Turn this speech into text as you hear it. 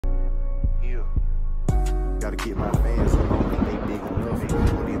Gotta get my fans, so I don't think they big enough.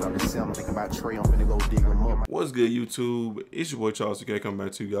 But either I can see I'm thinking about Trey, I'm finna go dig them up. What's good, YouTube? It's your boy Charles. Okay, coming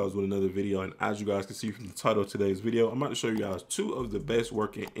back to you guys with another video. And as you guys can see from the title of today's video, I'm about to show you guys two of the best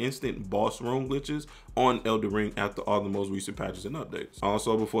working instant boss room glitches on Elden Ring after all the most recent patches and updates.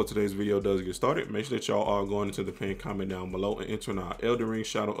 Also, before today's video does get started, make sure that y'all are going into the pinned comment down below and entering our Elden Ring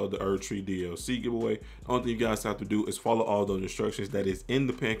Shadow of the Erd Tree DLC giveaway. The only thing you guys have to do is follow all those instructions that is in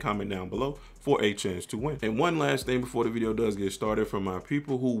the pinned comment down below for a chance to win. And one last thing before the video does get started, for my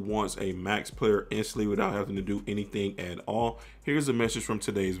people who wants a max player instantly without having to do anything at all, here's a message from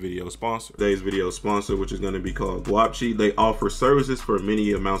today's video sponsor. Today's video sponsor, which is going to be called Guapchi. They offer services for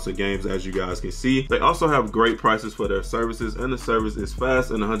many amounts of games, as you guys can see. They also have great prices for their services, and the service is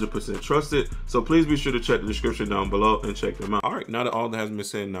fast and 100% trusted. So please be sure to check the description down below and check them out. All right, now that all that has been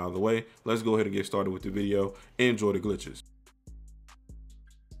said and out of the way, let's go ahead and get started with the video and enjoy the glitches.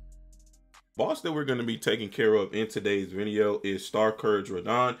 Boss that we're going to be taking care of in today's video is Star Courage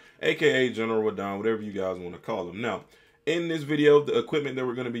Radahn, aka General Radahn, whatever you guys want to call him. Now, in this video, the equipment that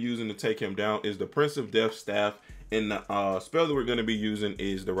we're going to be using to take him down is the Prince of Death staff, and the spell that we're going to be using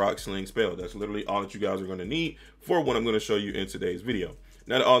is the Rock Sling spell. That's literally all that you guys are going to need for what I'm going to show you in today's video.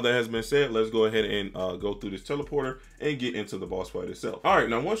 Now that all that has been said, let's go ahead and go through this teleporter and get into the boss fight itself. All right,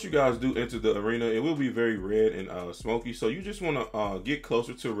 now once you guys do enter the arena, it will be very red and smoky. So you just want to get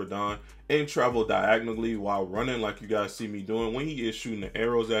closer to Radahn and travel diagonally while running, like you guys see me doing when he is shooting the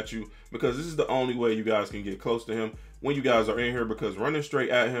arrows at you, because this is the only way you guys can get close to him when you guys are in here, because running straight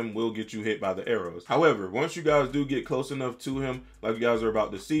at him will get you hit by the arrows. However, once you guys do get close enough to him, like you guys are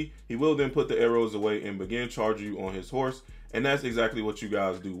about to see, he will then put the arrows away and begin charging you on his horse. And that's exactly what you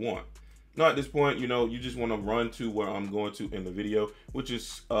guys do want. Now at this point, you know, you just want to run to where I'm going to in the video, which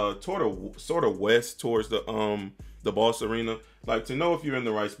is sort of west towards the boss arena. Like, to know if you're in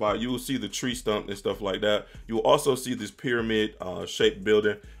the right spot, you will see the tree stump and stuff like that. You will also see this pyramid shaped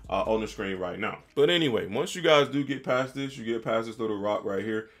building on the screen right now. But anyway, once you guys do get past this, you get past this little rock right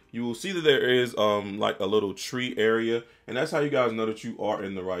here, you will see that there is like a little tree area, and that's how you guys know that you are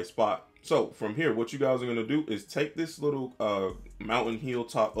in the right spot. So from here, what you guys are going to do is take this little mountain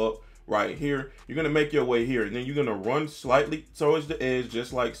hilltop up right here. You're going to make your way here, and then you're going to run slightly towards the edge,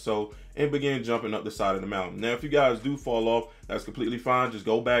 just like so, and begin jumping up the side of the mountain. Now, if you guys do fall off, that's completely fine. Just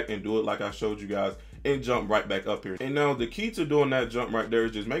go back and do it like I showed you guys and jump right back up here. And now the key to doing that jump right there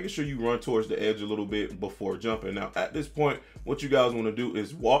is just making sure you run towards the edge a little bit before jumping. Now, at this point, what you guys want to do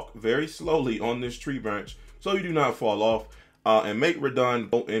is walk very slowly on this tree branch so you do not fall off. And make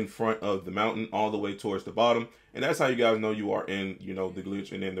Radahn go in front of the mountain all the way towards the bottom. And that's how you guys know you are in, you know, the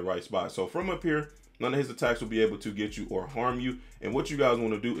glitch and in the right spot. So from up here, none of his attacks will be able to get you or harm you. And what you guys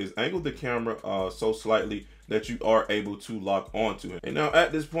want to do is angle the camera so slightly that you are able to lock onto him. And now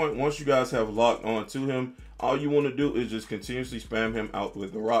at this point, once you guys have locked onto him, all you want to do is just continuously spam him out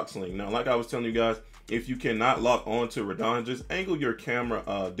with the rock sling. Now, like I was telling you guys, if you cannot lock onto Radahn, just angle your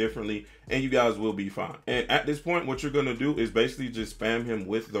camera differently and you guys will be fine. And at this point, what you're going to do is basically just spam him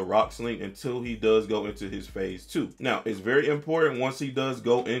with the rock sling until he does go into his phase 2. Now, it's very important once he does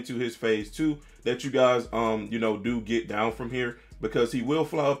go into his phase 2 that you guys, you know, do get down from here, because he will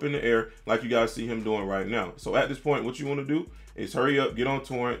fly up in the air like you guys see him doing right now. So at this point, what you want to do is hurry up, get on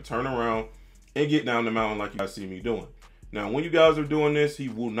torrent, turn around, and get down the mountain like you guys see me doing. Now, when you guys are doing this, he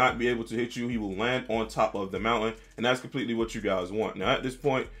will not be able to hit you. He will land on top of the mountain, and that's completely what you guys want. Now, at this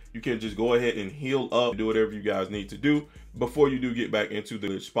point, you can just go ahead and heal up, do whatever you guys need to do before you do get back into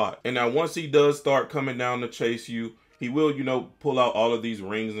the spot. And now, once he does start coming down to chase you, he will, you know, pull out all of these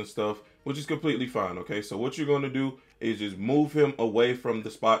rings and stuff, which is completely fine, okay? So what you're going to do is just move him away from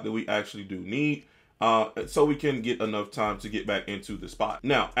the spot that we actually do need, so we can get enough time to get back into the spot.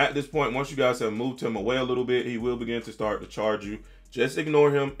 Now, at this point, once you guys have moved him away a little bit, he will begin to start to charge you. Just ignore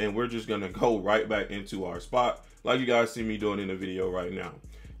him, and we're just gonna go right back into our spot like you guys see me doing in the video right now.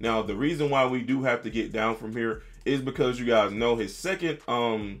 Now, the reason why we do have to get down from here is because you guys know his second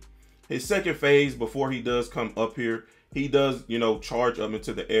phase before he does come up here, he does, you know, charge up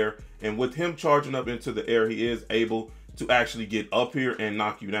into the air. And with him charging up into the air, he is able to actually get up here and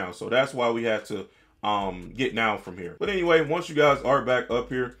knock you down. So that's why we had to get down from here. But anyway, once you guys are back up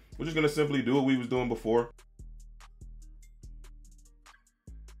here, we're just gonna simply do what we was doing before.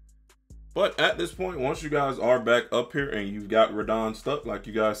 But at this point, once you guys are back up here and you've got Radahn stuck like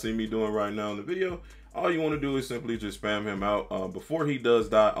you guys see me doing right now in the video, all you want to do is simply just spam him out. Before he does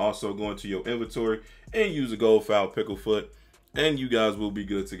die, also go into your inventory and use a gold foul picklefoot, and you guys will be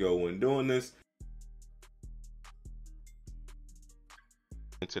good to go when doing this.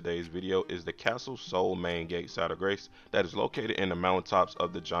 in today's video is the Castle Soul main gate side of Grace that is located in the mountaintops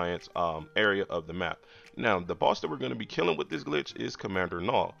of the Giants area of the map. Now, the boss that we're going to be killing with this glitch is Commander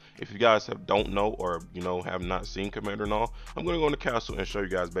Null. If you guys don't know or have not seen Commander Null, I'm going to go in the castle and show you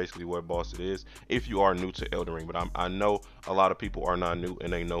guys basically what boss it is if you are new to Elden Ring. But I know a lot of people are not new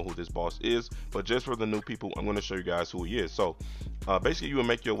and they know who this boss is, but just for the new people, I'm going to show you guys who he is. So basically you will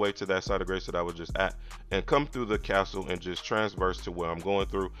make your way to that side of Grace that I was just at and come through the castle and just transverse to where I'm going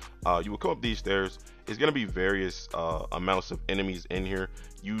through. You will come up these stairs. It's going to be various amounts of enemies in here.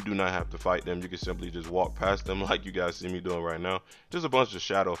 You do not have to fight them. You can simply just walk past them like you guys see me doing right now. Just a bunch of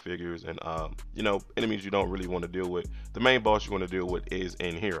shadow figures and enemies you don't really want to deal with. The main boss you want to deal with is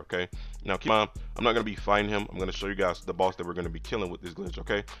in here, okay? Now keep in mind, I'm not going to be fighting him. I'm going to show you guys the boss that we're going to be killing with this glitch,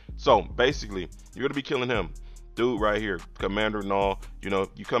 okay? So basically, you're going to be killing him. Dude right here, Commander Null. You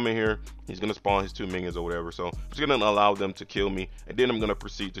come in here, he's gonna spawn his 2 minions or whatever. So I'm just gonna allow them to kill me, and then I'm gonna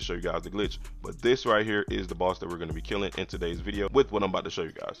proceed to show you guys the glitch. But this right here is the boss that we're gonna be killing in today's video with what I'm about to show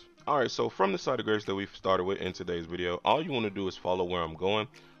you guys. All right, so from the side of Grace that we've started with in today's video, all you want to do is follow where I'm going.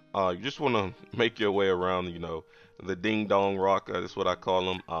 You just want to make your way around, the Ding Dong Rock. That's what I call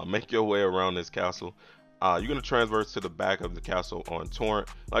them. Make your way around this castle. You're going to transverse to the back of the castle on Torrent,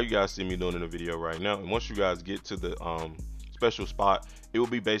 like you guys see me doing in the video right now. And once you guys get to the special spot, it will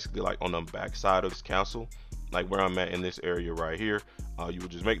be basically like on the back side of this castle, like where I'm at in this area right here. You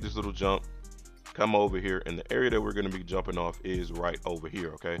would just make this little jump, come over here, and the area that we're going to be jumping off is right over here,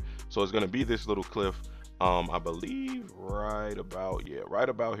 okay? So it's going to be this little cliff. I believe right about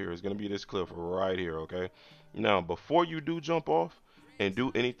here is going to be this cliff right here, okay? Now, before you do jump off and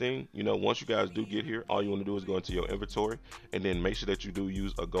do anything, once you guys do get here, all you want to do is go into your inventory and then make sure that you do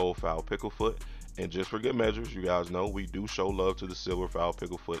use a gold foul picklefoot. And just for good measures, you guys know we do show love to the silver foul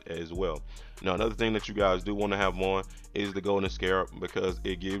picklefoot as well. Now, another thing that you guys do want to have on is the golden scarab, because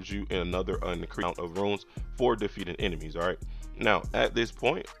it gives you another increased amount of runes for defeating enemies. All right, now at this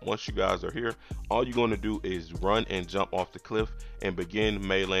point, once you guys are here, all you're going to do is run and jump off the cliff and begin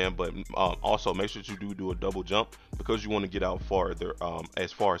meleeing, but also make sure that you do a double jump, because you want to get out farther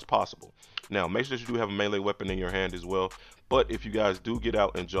as far as possible. Now make sure that you do have a melee weapon in your hand as well, but if you guys do get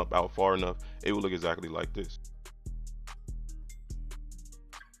out and jump out far enough, it will look exactly like this.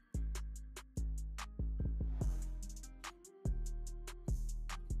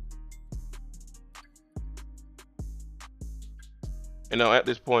 And now at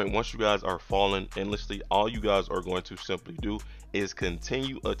this point, once you guys are falling endlessly, all you guys are going to simply do is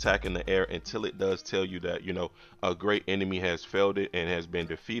continue attacking the air until it does tell you that, a great enemy has failed it and has been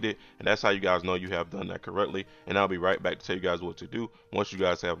defeated. And that's how you guys know you have done that correctly. And I'll be right back to tell you guys what to do once you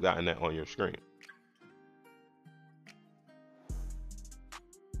guys have gotten that on your screen.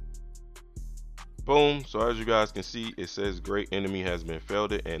 Boom. So as you guys can see, it says great enemy has been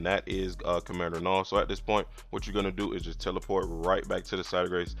failed it, and that is Commander Null. So at this point, what you're going to do is just teleport right back to the side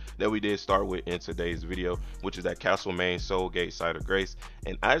of Grace that we did start with in today's video, which is that Castle Main Soul Gate side of Grace.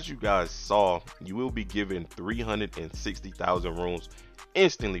 And as you guys saw, you will be given 360,000 runes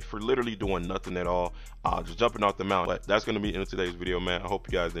instantly for literally doing nothing at all, just jumping off the mountain. But that's going to be in today's video, man. I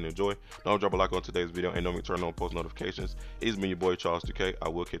hope you guys did enjoy. Don't drop a like on today's video and don't forget to turn on post notifications. It's been your boy Charles 2K. I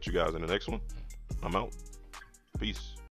will catch you guys in the next one. I'm out. Peace.